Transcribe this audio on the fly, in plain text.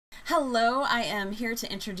Hello, I am here to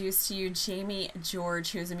introduce to you Jamie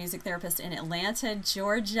George, who is a music therapist in Atlanta,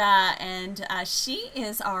 Georgia, and she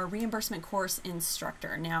is our reimbursement course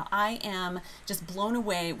instructor. Now, I am just blown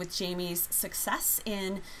away with Jamie's success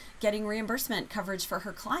in getting reimbursement coverage for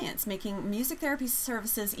her clients, making music therapy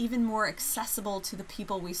services even more accessible to the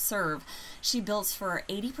people we serve. She bills for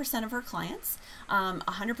 80% of her clients,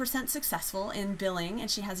 100% successful in billing,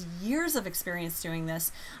 and she has years of experience doing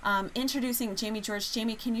this. Introducing Jamie George.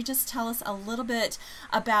 Jamie, can you just tell us a little bit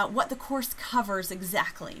about what the course covers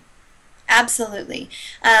exactly? Absolutely.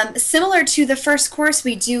 Similar to the first course,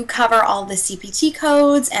 we do cover all the CPT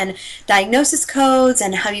codes and diagnosis codes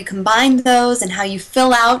and how you combine those and how you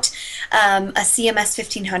fill out a CMS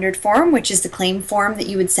 1500 form, which is the claim form that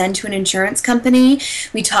you would send to an insurance company.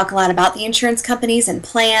 We talk a lot about the insurance companies and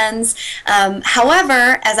plans.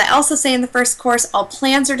 However, as I also say in the first course, all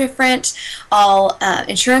plans are different, all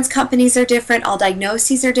insurance companies are different, all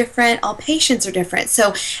diagnoses are different, all patients are different.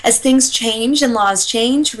 So as things change and laws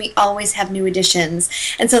change, we always have new additions.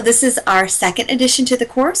 And so this is our second addition to the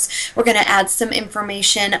course. We're going to add some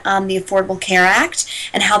information on the Affordable Care Act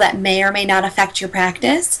and how that may or may not affect your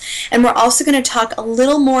practice. And we're also going to talk a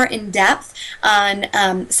little more in depth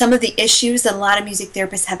on some of the issues that a lot of music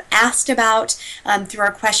therapists have asked about through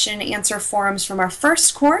our question and answer forums from our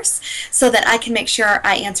first course, so that I can make sure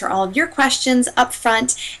I answer all of your questions up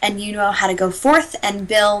front and you know how to go forth and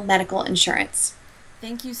bill medical insurance.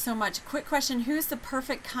 Thank you so much. Quick question, who's the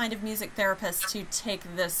perfect kind of music therapist to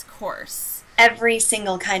take this course? Every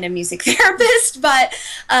single kind of music therapist, but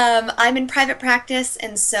I'm in private practice,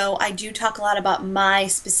 and so I do talk a lot about my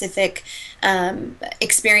specific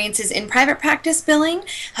experiences in private practice billing.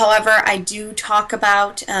 However, I do talk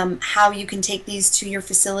about how you can take these to your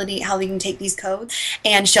facility, how you can take these codes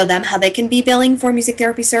and show them how they can be billing for music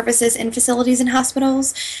therapy services in facilities and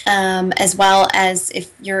hospitals, as well as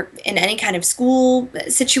if you're in any kind of school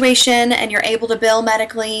situation and you're able to bill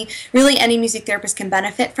medically. Really, any music therapist can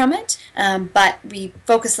benefit from it. But we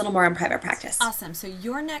focus a little more on private practice. Awesome. So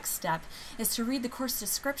your next step is to read the course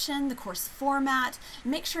description, the course format,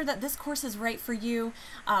 make sure that this course is right for you.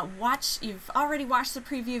 You've already watched the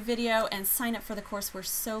preview video and sign up for the course. We're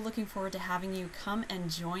so looking forward to having you come and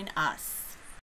join us.